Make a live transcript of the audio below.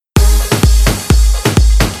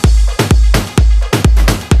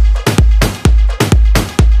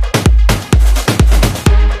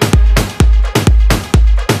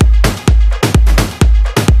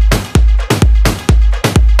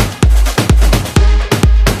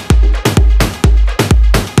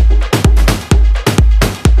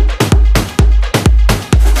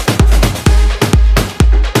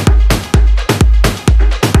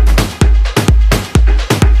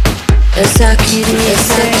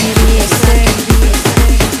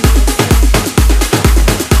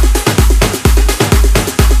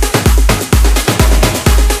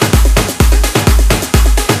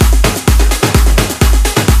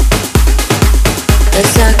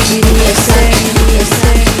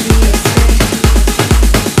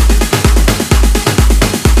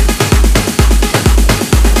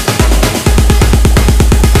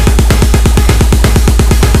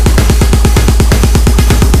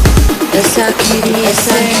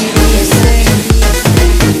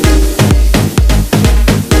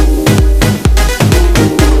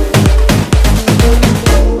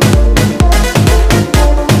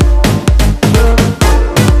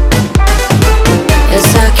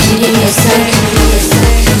queria ser.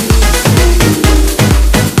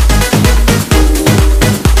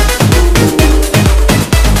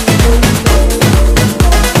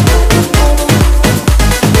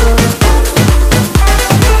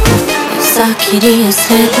 Só queria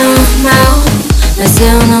ser normal, mas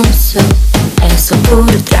eu não sou. É só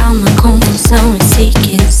puro trauma, confusão. E se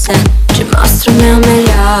quiser, te mostro meu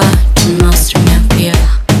melhor, te mostro meu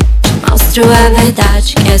pior. Te mostro a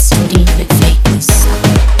verdade que é ser imperfeição.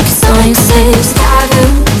 Que sonho ser estável,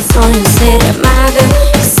 que sonho ser amável,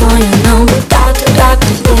 que sonho não mudar tudo a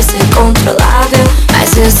poder ser controlável. Mas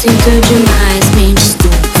eu sinto demais, me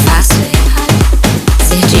desculpa, faço errado.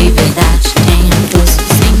 Ser de verdade tem impulso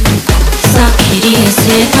sempre. Só queria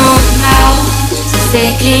ser normal,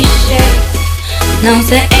 ser clichê, não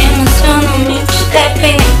ser emocionalmente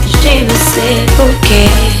dependente de você. Porque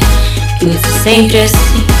tudo sempre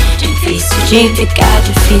assim, difícil de ficar,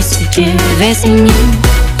 difícil de viver sem mim.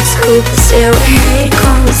 Desculpa se eu errei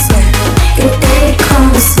com você, tentei com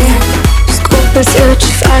você. Desculpa se eu te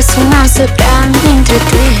faço massa pra me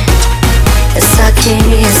entreter. Eu só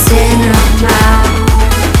queria ser normal,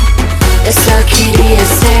 eu só queria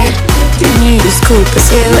ser. Me desculpa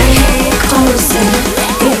se eu errei com você,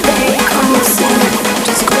 tentei com você.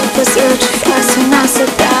 Desculpa se eu te faço massa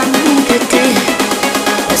pra me entreter.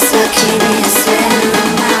 Eu só queria ser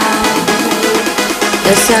normal,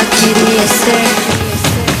 eu só queria ser.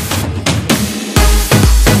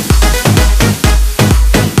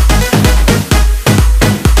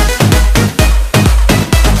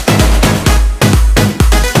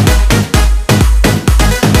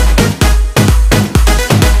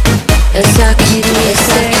 Eu só queria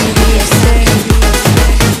ser, queria ser.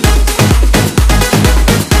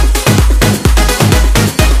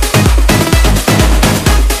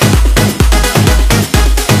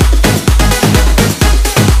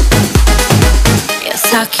 Eu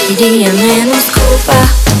só queria menos culpa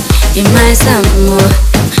e mais amor.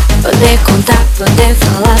 Poder contar, poder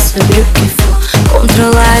falar sobre o que for.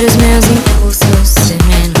 Controlar os meus impulsos, ser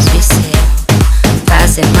menos visceral.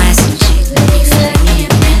 Fazer mais sentido, me faria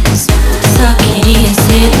menos mal. Só queria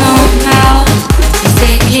ser normal, sem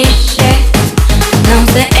ser clichê, não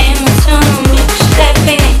ser emocionalmente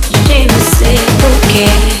dependente de você. Porque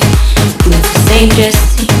tudo sempre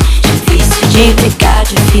assim, difícil de ficar,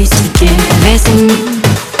 difícil de viver sem mim.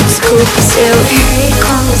 Desculpa se eu errei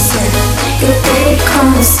com você, tentei com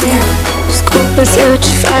você. Desculpa se eu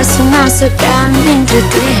te faço massa pra me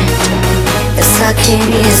entreter. Eu só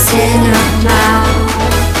queria ser normal,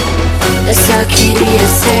 eu só queria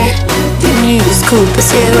ser. Me desculpa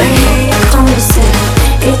se eu errei com você,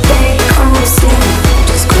 tentei com você.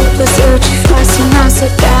 Desculpa se eu te faço massa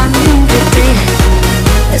pra me entreter.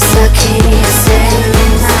 Eu só queria ser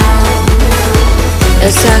normal,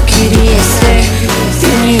 eu só queria ser.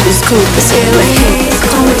 Me desculpa se eu errei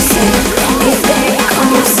com você, tentei com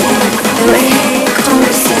você. Eu errei com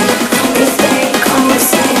você, tentei com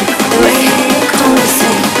você. Eu errei com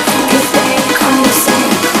você, tentei com você.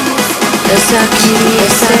 Eu só queria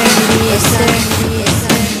ser, queria ser.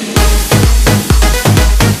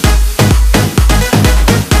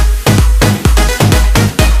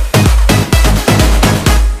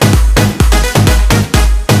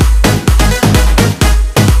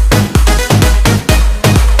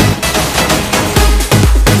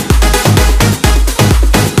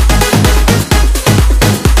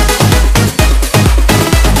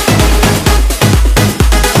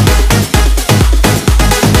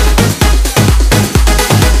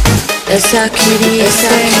 Eu só queria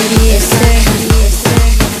ser.